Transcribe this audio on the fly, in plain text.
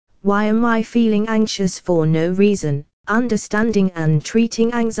Why am I feeling anxious for no reason? Understanding and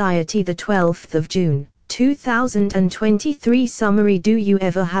Treating Anxiety, the 12th of June, 2023 Summary. Do you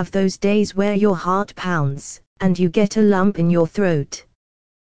ever have those days where your heart pounds, and you get a lump in your throat?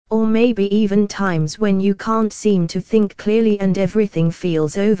 Or maybe even times when you can't seem to think clearly and everything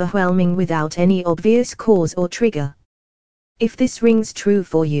feels overwhelming without any obvious cause or trigger? If this rings true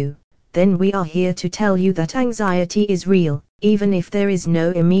for you, then we are here to tell you that anxiety is real, even if there is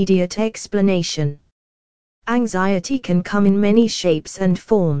no immediate explanation. Anxiety can come in many shapes and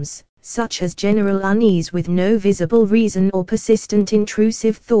forms, such as general unease with no visible reason or persistent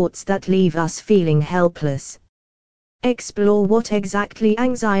intrusive thoughts that leave us feeling helpless. Explore what exactly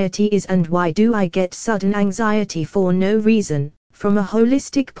anxiety is and why do I get sudden anxiety for no reason, from a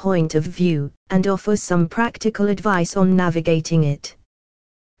holistic point of view, and offer some practical advice on navigating it.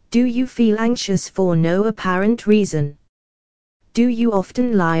 Do you feel anxious for no apparent reason? Do you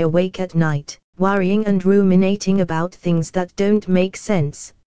often lie awake at night, worrying and ruminating about things that don't make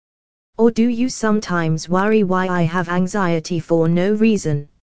sense? Or do you sometimes worry why I have anxiety for no reason?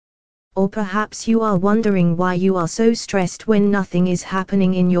 Or perhaps you are wondering why you are so stressed when nothing is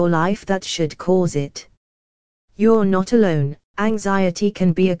happening in your life that should cause it. You're not alone. Anxiety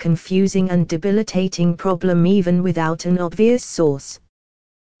can be a confusing and debilitating problem even without an obvious source.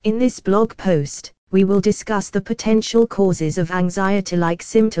 In this blog post, we will discuss the potential causes of anxiety-like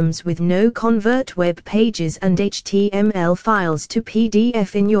symptoms with no convert web pages and HTML files to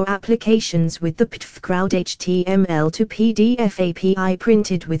PDF in your applications with the ptfcrowd HTML to PDF API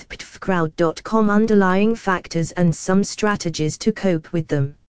printed with ptfcrowd.com, underlying factors and some strategies to cope with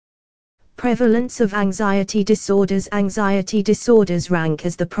them. Prevalence of anxiety disorders. Anxiety disorders rank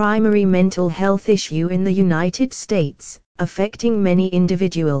as the primary mental health issue in the United States, affecting many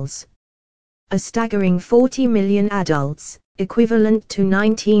individuals. A staggering 40 million adults, equivalent to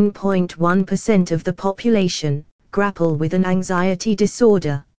 19.1% of the population, grapple with an anxiety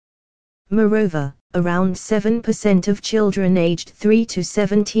disorder. Moreover, around 7% of children aged 3 to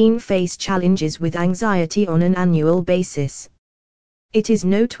 17 face challenges with anxiety on an annual basis. It is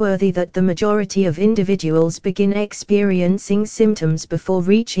noteworthy that the majority of individuals begin experiencing symptoms before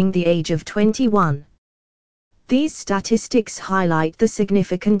reaching the age of 21. These statistics highlight the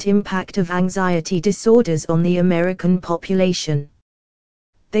significant impact of anxiety disorders on the American population.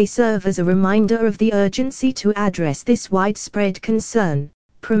 They serve as a reminder of the urgency to address this widespread concern,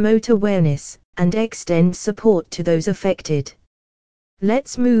 promote awareness, and extend support to those affected.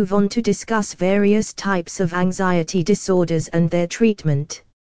 Let's move on to discuss various types of anxiety disorders and their treatment.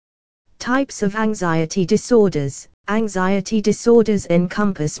 Types of anxiety disorders. Anxiety disorders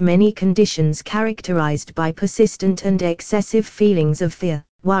encompass many conditions characterized by persistent and excessive feelings of fear,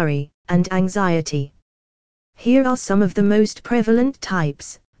 worry, and anxiety. Here are some of the most prevalent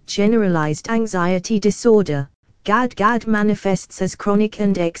types. Generalized anxiety disorder, GAD. GAD manifests as chronic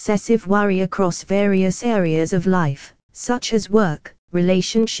and excessive worry across various areas of life, such as work,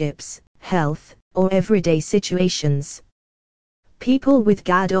 relationships, health, or everyday situations. People with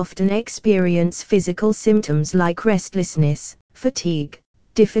GAD often experience physical symptoms like restlessness, fatigue,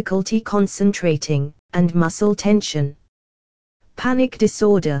 difficulty concentrating, and muscle tension. Panic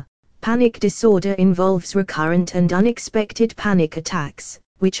disorder. Panic disorder involves recurrent and unexpected panic attacks,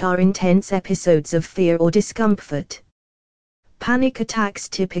 which are intense episodes of fear or discomfort. Panic attacks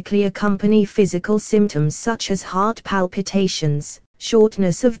typically accompany physical symptoms such as heart palpitations,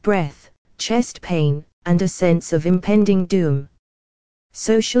 shortness of breath, chest pain, and a sense of impending doom.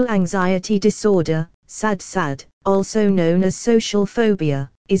 Social anxiety disorder, SAD, also known as social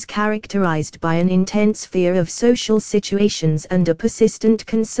phobia, is characterized by an intense fear of social situations and a persistent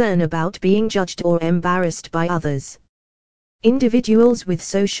concern about being judged or embarrassed by others. Individuals with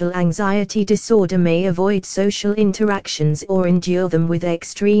social anxiety disorder may avoid social interactions or endure them with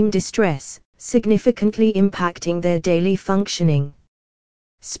extreme distress, significantly impacting their daily functioning.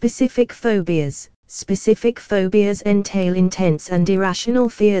 Specific phobias. Specific phobias entail intense and irrational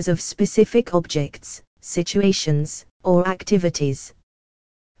fears of specific objects, situations, or activities.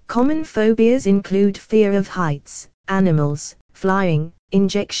 Common phobias include fear of heights, animals, flying,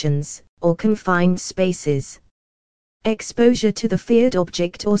 injections, or confined spaces. Exposure to the feared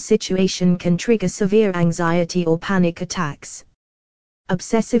object or situation can trigger severe anxiety or panic attacks.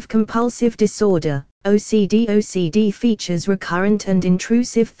 Obsessive-compulsive disorder, OCD. OCD features recurrent and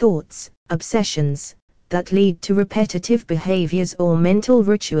intrusive thoughts, obsessions, that lead to repetitive behaviors or mental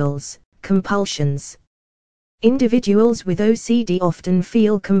rituals, compulsions. Individuals with OCD often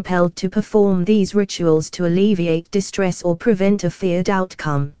feel compelled to perform these rituals to alleviate distress or prevent a feared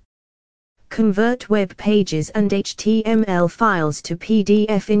outcome. Convert web pages and HTML files to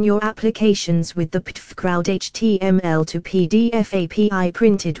PDF in your applications with the PTFCrowd HTML to PDF API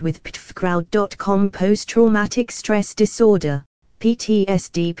printed with PTFCrowd.com. Post-traumatic stress disorder,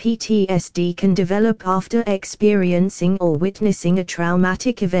 PTSD. PTSD can develop after experiencing or witnessing a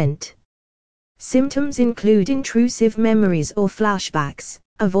traumatic event. Symptoms include intrusive memories or flashbacks,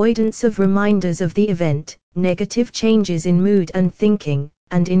 avoidance of reminders of the event, negative changes in mood and thinking,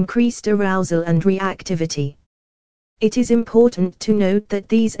 and increased arousal and reactivity. It is important to note that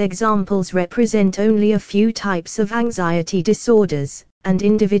these examples represent only a few types of anxiety disorders, and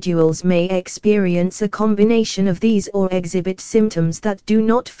individuals may experience a combination of these or exhibit symptoms that do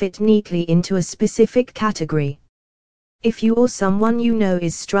not fit neatly into a specific category. If you or someone you know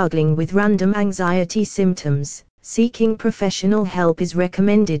is struggling with random anxiety symptoms, seeking professional help is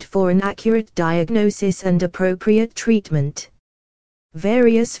recommended for an accurate diagnosis and appropriate treatment.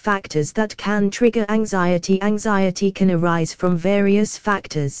 Various factors that can trigger anxiety. Anxiety can arise from various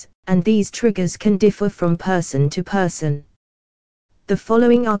factors, and these triggers can differ from person to person. The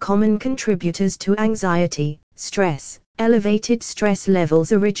following are common contributors to anxiety: stress. Elevated stress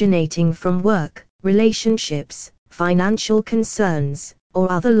levels originating from work, relationships, financial concerns,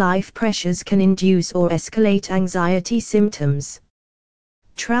 or other life pressures can induce or escalate anxiety symptoms.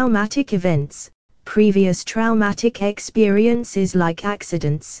 Traumatic events. Previous traumatic experiences like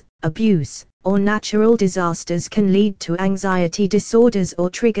accidents, abuse, or natural disasters can lead to anxiety disorders or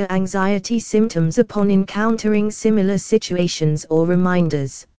trigger anxiety symptoms upon encountering similar situations or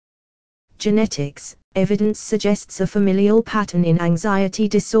reminders. Genetics. Evidence suggests a familial pattern in anxiety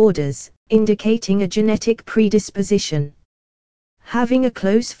disorders, indicating a genetic predisposition. Having a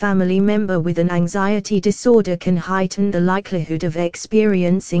close family member with an anxiety disorder can heighten the likelihood of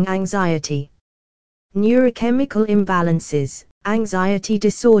experiencing anxiety. Neurochemical imbalances. Anxiety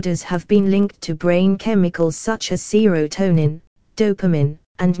disorders have been linked to brain chemicals such as serotonin, dopamine,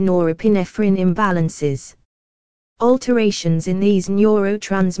 and norepinephrine imbalances. Alterations in these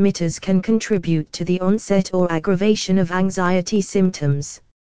neurotransmitters can contribute to the onset or aggravation of anxiety symptoms.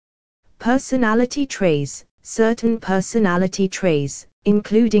 Personality traits. Certain personality traits,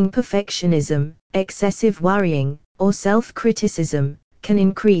 including perfectionism, excessive worrying, or self-criticism, can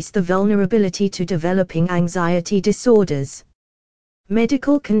increase the vulnerability to developing anxiety disorders.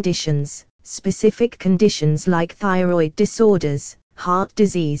 Medical conditions. Specific conditions like thyroid disorders, heart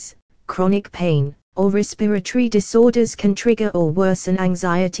disease, chronic pain, or respiratory disorders can trigger or worsen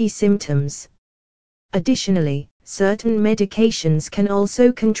anxiety symptoms. Additionally, certain medications can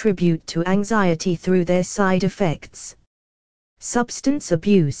also contribute to anxiety through their side effects. Substance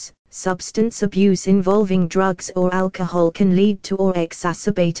abuse. Substance abuse involving drugs or alcohol can lead to or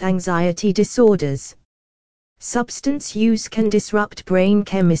exacerbate anxiety disorders. Substance use can disrupt brain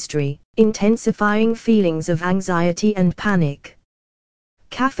chemistry, intensifying feelings of anxiety and panic.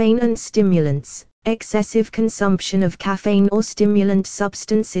 Caffeine and stimulants. Excessive consumption of caffeine or stimulant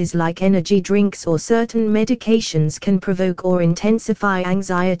substances like energy drinks or certain medications can provoke or intensify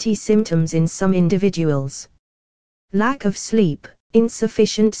anxiety symptoms in some individuals. Lack of sleep.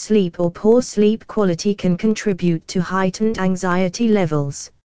 Insufficient sleep or poor sleep quality can contribute to heightened anxiety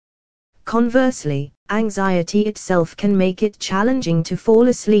levels. Conversely, anxiety itself can make it challenging to fall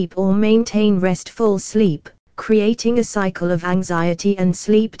asleep or maintain restful sleep, creating a cycle of anxiety and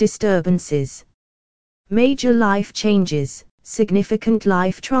sleep disturbances. Major life changes. Significant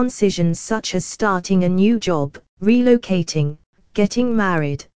life transitions such as starting a new job, relocating, getting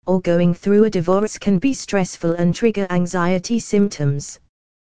married, or going through a divorce can be stressful and trigger anxiety symptoms.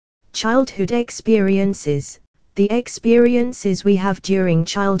 Childhood experiences. The experiences we have during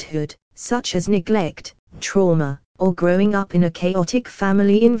childhood, such as neglect, trauma, or growing up in a chaotic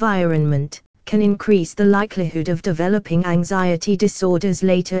family environment, can increase the likelihood of developing anxiety disorders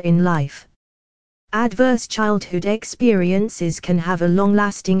later in life. Adverse childhood experiences can have a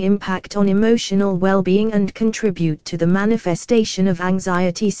long-lasting impact on emotional well-being and contribute to the manifestation of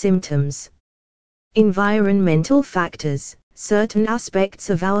anxiety symptoms. Environmental factors. Certain aspects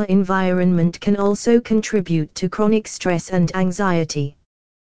of our environment can also contribute to chronic stress and anxiety.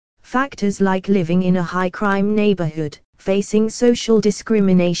 Factors like living in a high-crime neighborhood, facing social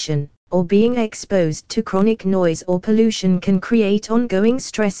discrimination, or being exposed to chronic noise or pollution can create ongoing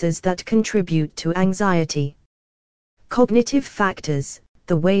stresses that contribute to anxiety. Cognitive factors.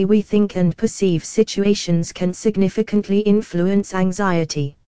 The way we think and perceive situations can significantly influence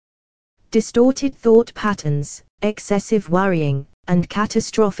anxiety. Distorted thought patterns, excessive worrying, and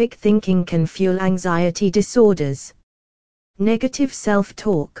catastrophic thinking can fuel anxiety disorders. Negative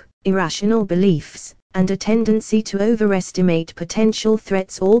self-talk. Irrational beliefs, and a tendency to overestimate potential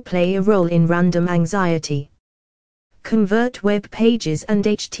threats all play a role in random anxiety. Convert web pages and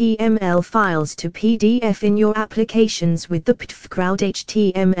HTML files to PDF in your applications with the ptfcrowd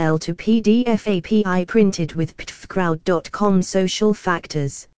HTML to PDF API printed with ptfcrowd.com. Social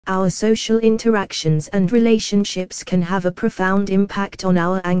factors. Our social interactions and relationships can have a profound impact on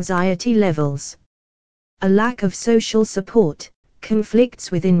our anxiety levels. A lack of social support, conflicts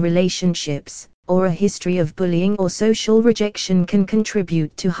within relationships, or a history of bullying or social rejection can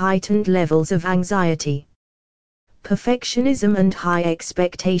contribute to heightened levels of anxiety. Perfectionism and high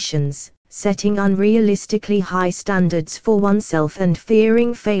expectations, setting unrealistically high standards for oneself and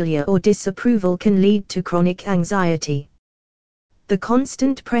fearing failure or disapproval can lead to chronic anxiety. The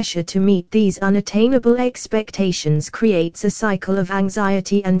constant pressure to meet these unattainable expectations creates a cycle of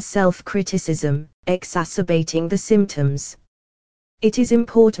anxiety and self-criticism, exacerbating the symptoms. It is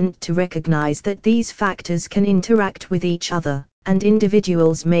important to recognize that these factors can interact with each other, and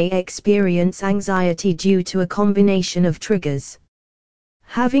individuals may experience anxiety due to a combination of triggers.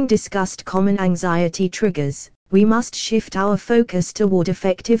 Having discussed common anxiety triggers, we must shift our focus toward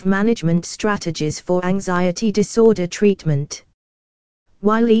effective management strategies for anxiety disorder treatment.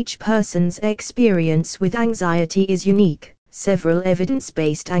 While each person's experience with anxiety is unique, several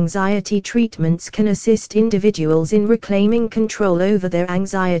evidence-based anxiety treatments can assist individuals in reclaiming control over their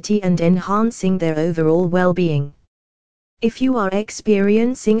anxiety and enhancing their overall well-being. If you are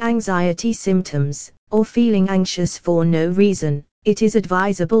experiencing anxiety symptoms, or feeling anxious for no reason, it is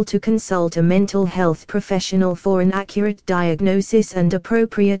advisable to consult a mental health professional for an accurate diagnosis and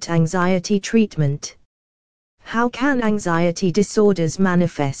appropriate anxiety treatment. How can anxiety disorders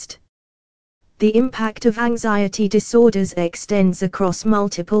manifest? The impact of anxiety disorders extends across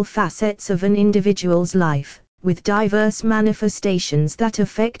multiple facets of an individual's life, with diverse manifestations that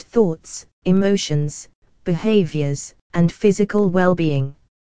affect thoughts, emotions, behaviors, and physical well-being.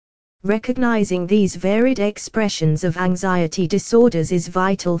 Recognizing these varied expressions of anxiety disorders is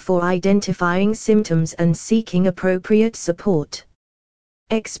vital for identifying symptoms and seeking appropriate support.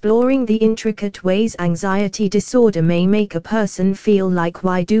 Exploring the intricate ways anxiety disorder may make a person feel like,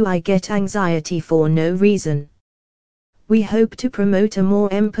 why do I get anxiety for no reason? We hope to promote a more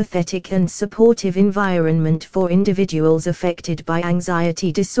empathetic and supportive environment for individuals affected by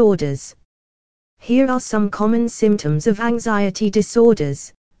anxiety disorders. Here are some common symptoms of anxiety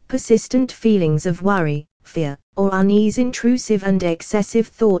disorders: persistent feelings of worry, fear, or unease, intrusive and excessive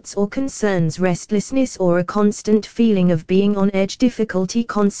thoughts or concerns, restlessness or a constant feeling of being on edge, difficulty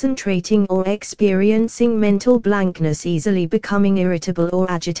concentrating or experiencing mental blankness, easily becoming irritable or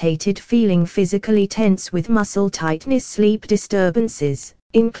agitated, feeling physically tense with muscle tightness, sleep disturbances,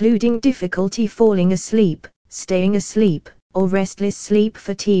 including difficulty falling asleep, staying asleep, or restless sleep,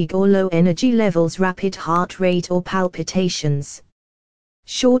 fatigue or low energy levels, rapid heart rate or palpitations,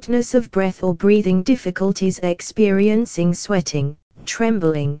 shortness of breath or breathing difficulties, experiencing sweating,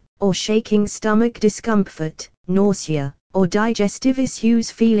 trembling, or shaking, stomach discomfort, nausea, or digestive issues,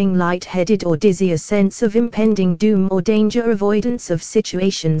 feeling lightheaded or dizzy, a sense of impending doom or danger, avoidance of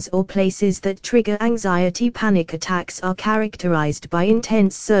situations or places that trigger anxiety. Panic attacks are characterized by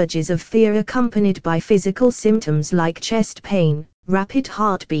intense surges of fear accompanied by physical symptoms like chest pain, rapid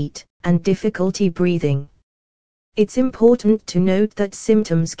heartbeat, and difficulty breathing. It's important to note that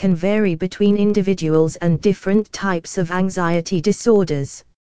symptoms can vary between individuals and different types of anxiety disorders.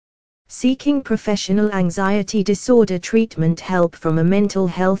 Seeking professional anxiety disorder treatment help from a mental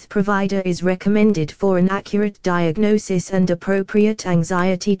health provider is recommended for an accurate diagnosis and appropriate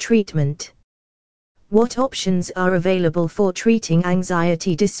anxiety treatment. What options are available for treating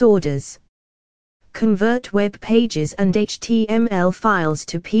anxiety disorders? Convert web pages and HTML files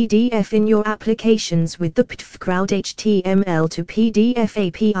to PDF in your applications with the ptfcrowd HTML to PDF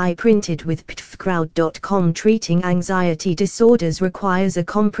API printed with ptfcrowd.com. Treating anxiety disorders requires a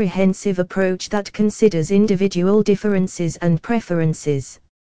comprehensive approach that considers individual differences and preferences.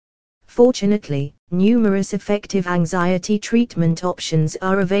 Fortunately, numerous effective anxiety treatment options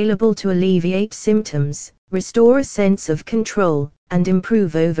are available to alleviate symptoms, restore a sense of control, and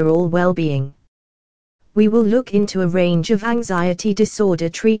improve overall well-being. We will look into a range of anxiety disorder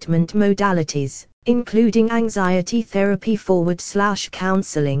treatment modalities, including anxiety therapy /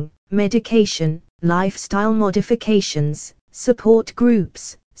 counseling, medication, lifestyle modifications, support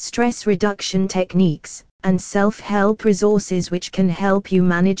groups, stress reduction techniques, and self-help resources which can help you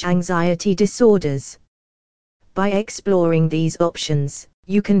manage anxiety disorders. By exploring these options,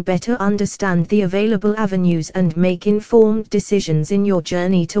 you can better understand the available avenues and make informed decisions in your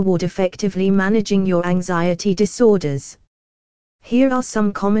journey toward effectively managing your anxiety disorders. Here are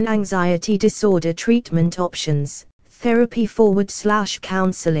some common anxiety disorder treatment options: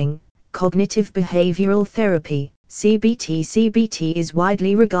 therapy/counseling, cognitive behavioral therapy, CBT. CBT is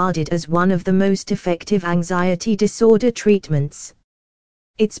widely regarded as one of the most effective anxiety disorder treatments.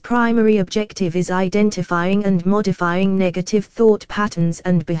 Its primary objective is identifying and modifying negative thought patterns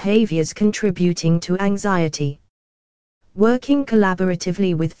and behaviors contributing to anxiety. Working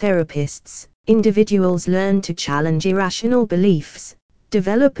collaboratively with therapists, individuals learn to challenge irrational beliefs,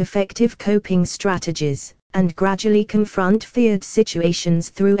 develop effective coping strategies, and gradually confront feared situations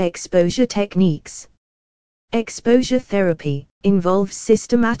through exposure techniques. Exposure therapy involves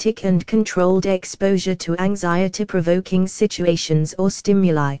systematic and controlled exposure to anxiety-provoking situations or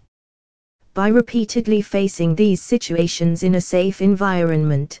stimuli. By repeatedly facing these situations in a safe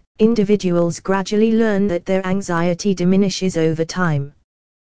environment, individuals gradually learn that their anxiety diminishes over time.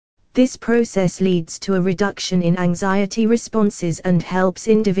 This process leads to a reduction in anxiety responses and helps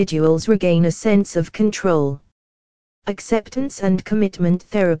individuals regain a sense of control. Acceptance and commitment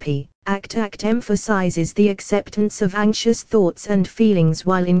therapy. ACT emphasizes the acceptance of anxious thoughts and feelings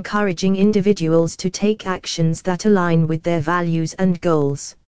while encouraging individuals to take actions that align with their values and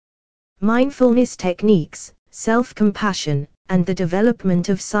goals. Mindfulness techniques, self-compassion, and the development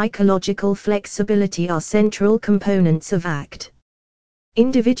of psychological flexibility are central components of ACT.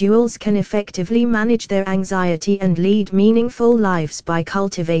 Individuals can effectively manage their anxiety and lead meaningful lives by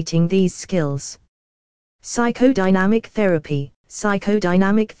cultivating these skills. Psychodynamic therapy.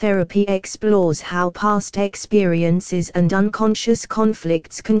 Psychodynamic therapy explores how past experiences and unconscious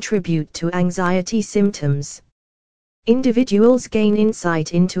conflicts contribute to anxiety symptoms. Individuals gain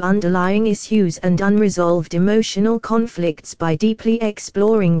insight into underlying issues and unresolved emotional conflicts by deeply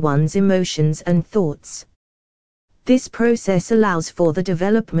exploring one's emotions and thoughts. This process allows for the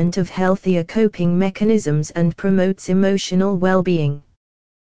development of healthier coping mechanisms and promotes emotional well-being.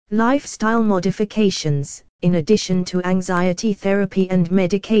 Lifestyle modifications. In addition to anxiety therapy and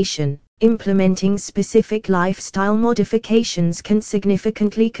medication, implementing specific lifestyle modifications can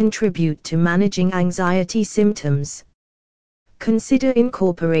significantly contribute to managing anxiety symptoms. Consider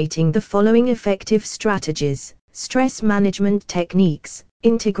incorporating the following effective strategies. Stress management techniques.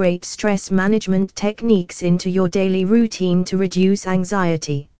 Integrate stress management techniques into your daily routine to reduce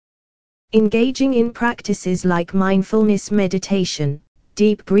anxiety. Engaging in practices like mindfulness meditation,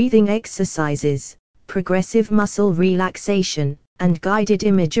 deep breathing exercises, progressive muscle relaxation, and guided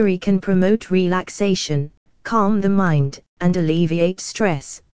imagery can promote relaxation, calm the mind, and alleviate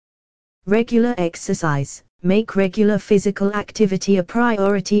stress. Regular exercise. Make regular physical activity a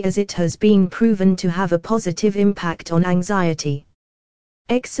priority as it has been proven to have a positive impact on anxiety.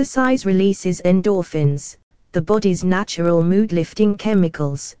 Exercise releases endorphins, the body's natural mood-lifting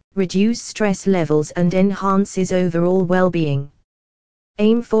chemicals, reduce stress levels and enhances overall well-being.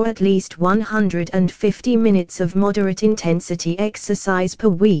 Aim for at least 150 minutes of moderate intensity exercise per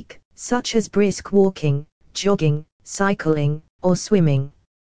week, such as brisk walking, jogging, cycling, or swimming.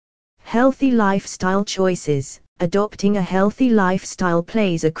 Healthy lifestyle choices. Adopting a healthy lifestyle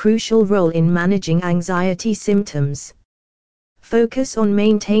plays a crucial role in managing anxiety symptoms. Focus on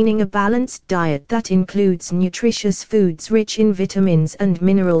maintaining a balanced diet that includes nutritious foods rich in vitamins and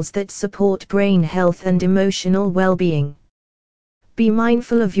minerals that support brain health and emotional well-being. Be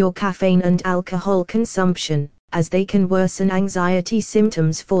mindful of your caffeine and alcohol consumption, as they can worsen anxiety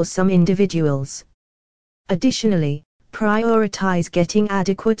symptoms for some individuals. Additionally, prioritize getting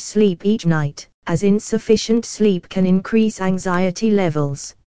adequate sleep each night, as insufficient sleep can increase anxiety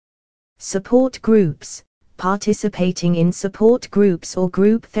levels. Support groups. Participating in support groups or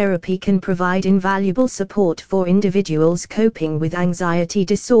group therapy can provide invaluable support for individuals coping with anxiety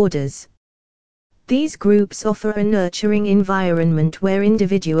disorders. These groups offer a nurturing environment where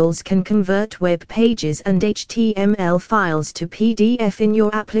individuals can convert web pages and HTML files to PDF in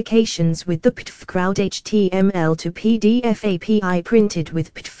your applications with the PTFCrowd HTML to PDF API printed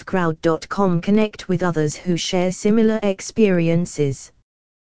with ptfcrowd.com. Connect with others who share similar experiences.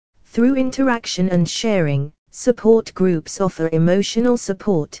 Through interaction and sharing, support groups offer emotional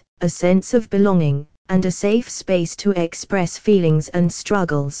support, a sense of belonging, and a safe space to express feelings and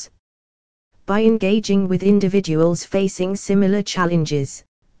struggles. By engaging with individuals facing similar challenges,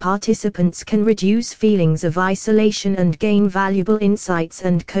 participants can reduce feelings of isolation and gain valuable insights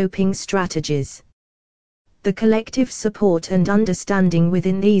and coping strategies. The collective support and understanding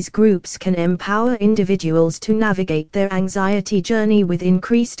within these groups can empower individuals to navigate their anxiety journey with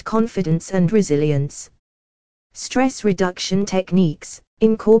increased confidence and resilience. Stress reduction techniques.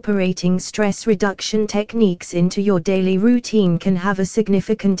 Incorporating stress reduction techniques into your daily routine can have a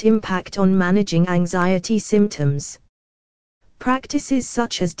significant impact on managing anxiety symptoms. Practices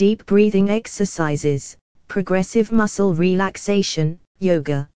such as deep breathing exercises, progressive muscle relaxation,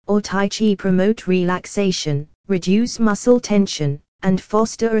 yoga, or Tai Chi promote relaxation, reduce muscle tension, and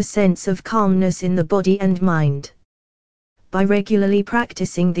foster a sense of calmness in the body and mind. By regularly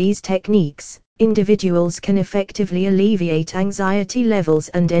practicing these techniques, individuals can effectively alleviate anxiety levels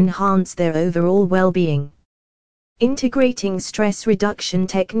and enhance their overall well-being. Integrating stress reduction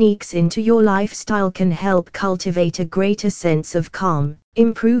techniques into your lifestyle can help cultivate a greater sense of calm,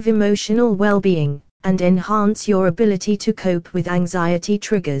 improve emotional well-being, and enhance your ability to cope with anxiety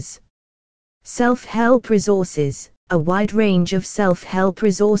triggers. Self-help resources. A wide range of self-help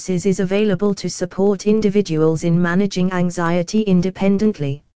resources is available to support individuals in managing anxiety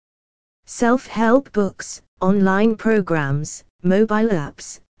independently. Self-help books, online programs, mobile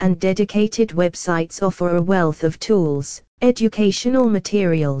apps, and dedicated websites offer a wealth of tools, educational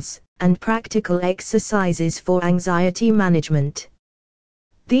materials, and practical exercises for anxiety management.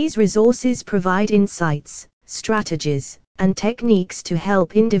 These resources provide insights, strategies, and techniques to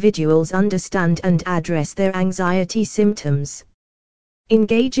help individuals understand and address their anxiety symptoms.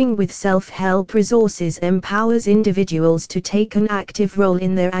 Engaging with self-help resources empowers individuals to take an active role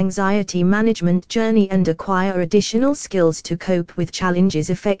in their anxiety management journey and acquire additional skills to cope with challenges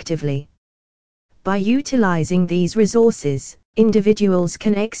effectively. By utilizing these resources, individuals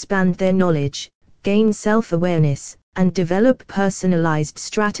can expand their knowledge, gain self-awareness, and develop personalized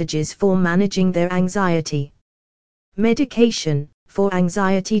strategies for managing their anxiety. Medication. For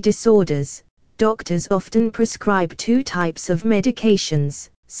anxiety disorders, doctors often prescribe two types of medications: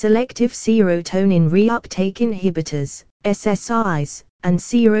 selective serotonin reuptake inhibitors, SSRIs, and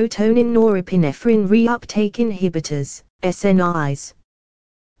serotonin norepinephrine reuptake inhibitors, SNRIs.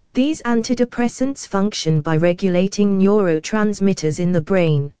 These antidepressants function by regulating neurotransmitters in the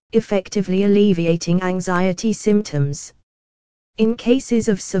brain, effectively alleviating anxiety symptoms. In cases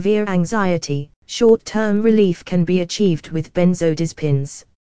of severe anxiety, short-term relief can be achieved with benzodiazepines.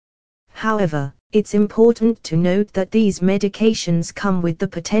 However, it's important to note that these medications come with the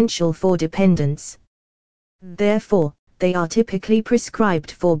potential for dependence. Therefore, they are typically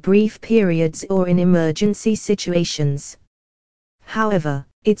prescribed for brief periods or in emergency situations. However,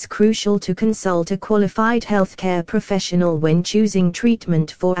 it's crucial to consult a qualified healthcare professional when choosing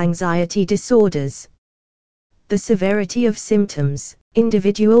treatment for anxiety disorders. The severity of symptoms,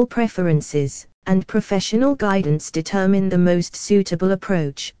 individual preferences, and professional guidance determine the most suitable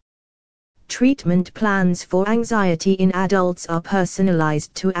approach. Treatment plans for anxiety in adults are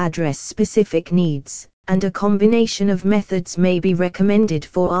personalized to address specific needs, and a combination of methods may be recommended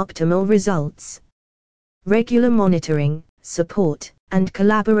for optimal results. Regular monitoring, support, and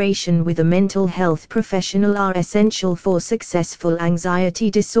collaboration with a mental health professional are essential for successful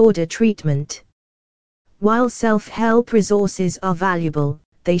anxiety disorder treatment. While self-help resources are valuable,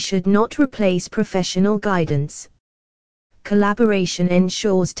 they should not replace professional guidance. Collaboration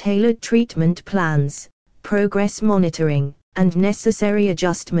ensures tailored treatment plans, progress monitoring, and necessary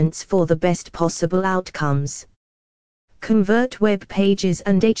adjustments for the best possible outcomes. Convert web pages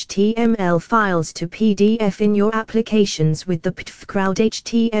and HTML files to PDF in your applications with the PTFCrowd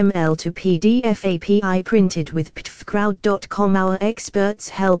HTML to PDF API printed with ptfcrowd.com. Our experts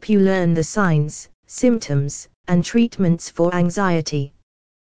help you learn the signs, symptoms, and treatments for anxiety.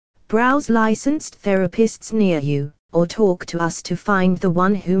 Browse licensed therapists near you, or talk to us to find the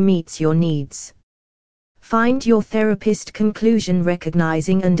one who meets your needs. Find your therapist. Conclusion: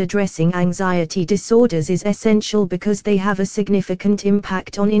 recognizing and addressing anxiety disorders is essential because they have a significant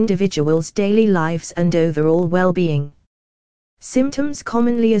impact on individuals' daily lives and overall well-being. Symptoms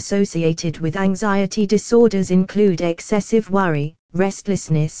commonly associated with anxiety disorders include excessive worry,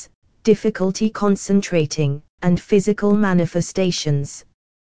 restlessness, difficulty concentrating, and physical manifestations.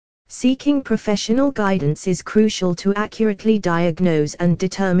 Seeking professional guidance is crucial to accurately diagnose and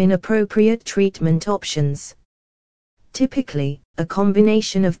determine appropriate treatment options. Typically, a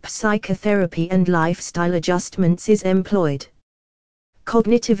combination of psychotherapy and lifestyle adjustments is employed.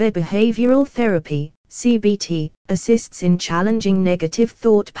 Cognitive behavioral therapy, CBT, assists in challenging negative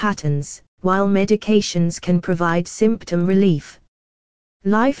thought patterns, while medications can provide symptom relief.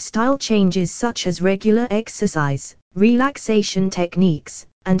 Lifestyle changes such as regular exercise, relaxation techniques,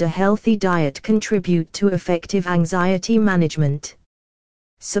 and a healthy diet contribute to effective anxiety management.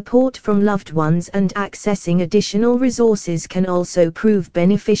 Support from loved ones and accessing additional resources can also prove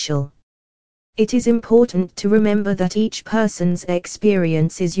beneficial. It is important to remember that each person's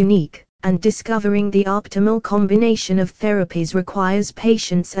experience is unique, and discovering the optimal combination of therapies requires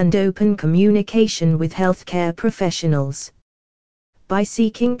patience and open communication with healthcare professionals. By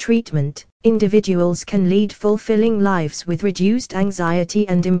seeking treatment, individuals can lead fulfilling lives with reduced anxiety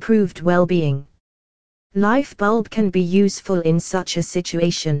and improved well-being. LifeBulb can be useful in such a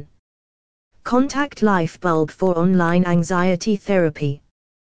situation. Contact LifeBulb for online anxiety therapy.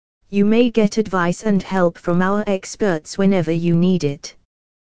 You may get advice and help from our experts whenever you need it.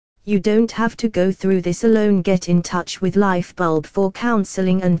 You don't have to go through this alone. Get in touch with LifeBulb for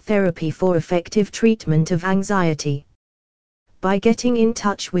counseling and therapy for effective treatment of anxiety. By getting in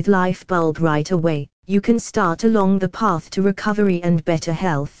touch with LifeBulb right away, you can start along the path to recovery and better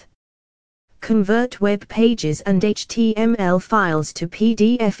health. Convert web pages and HTML files to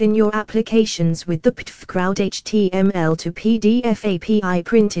PDF in your applications with the PTFcrowd HTML to PDF API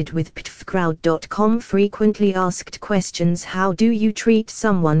printed with ptfcrowd.com. Frequently asked questions: how do you treat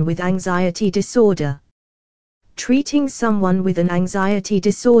someone with anxiety disorder? Treating someone with an anxiety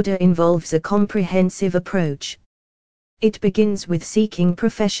disorder involves a comprehensive approach. It begins with seeking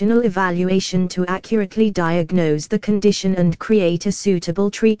professional evaluation to accurately diagnose the condition and create a suitable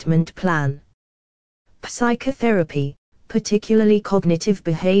treatment plan. Psychotherapy, particularly cognitive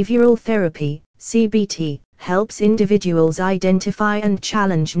behavioral therapy, CBT, helps individuals identify and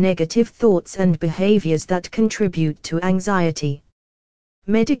challenge negative thoughts and behaviors that contribute to anxiety.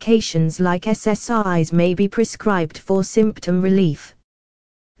 Medications like SSRIs may be prescribed for symptom relief.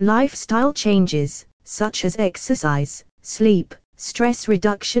 Lifestyle changes, such as exercise, sleep, stress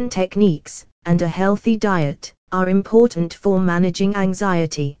reduction techniques, and a healthy diet, are important for managing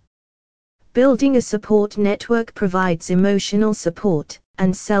anxiety. Building a support network provides emotional support,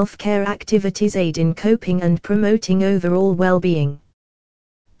 and self-care activities aid in coping and promoting overall well-being.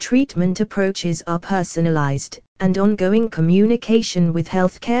 Treatment approaches are personalized, and ongoing communication with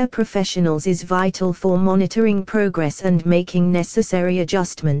healthcare professionals is vital for monitoring progress and making necessary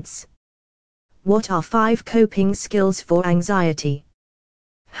adjustments. What are 5 coping skills for anxiety?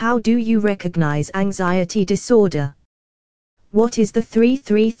 How do you recognize anxiety disorder? What is the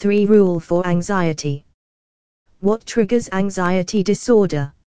 3-3-3 rule for anxiety? What triggers anxiety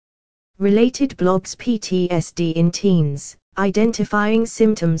disorder? Related blogs: PTSD in teens, identifying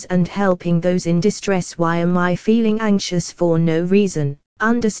symptoms and helping those in distress. Why am I feeling anxious for no reason?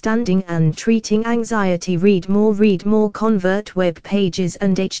 Understanding and treating anxiety. Read more. Convert web pages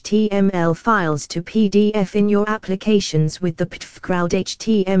and HTML files to PDF in your applications with the PTFcrowd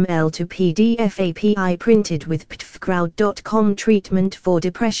HTML to PDF API printed with ptfcrowd.com. Treatment for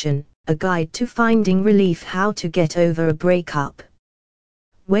depression, a guide to finding relief. How to get over a breakup.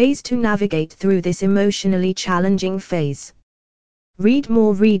 Ways to navigate through this emotionally challenging phase. Read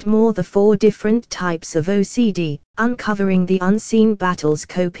more. The 4 different types of OCD, uncovering the unseen battles.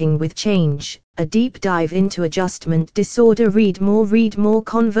 Coping with change, a deep dive into adjustment disorder. Read more.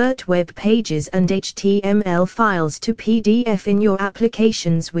 Convert web pages and HTML files to PDF in your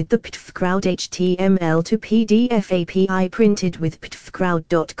applications with the PTFcrowd HTML to PDF API printed with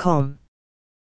ptfcrowd.com.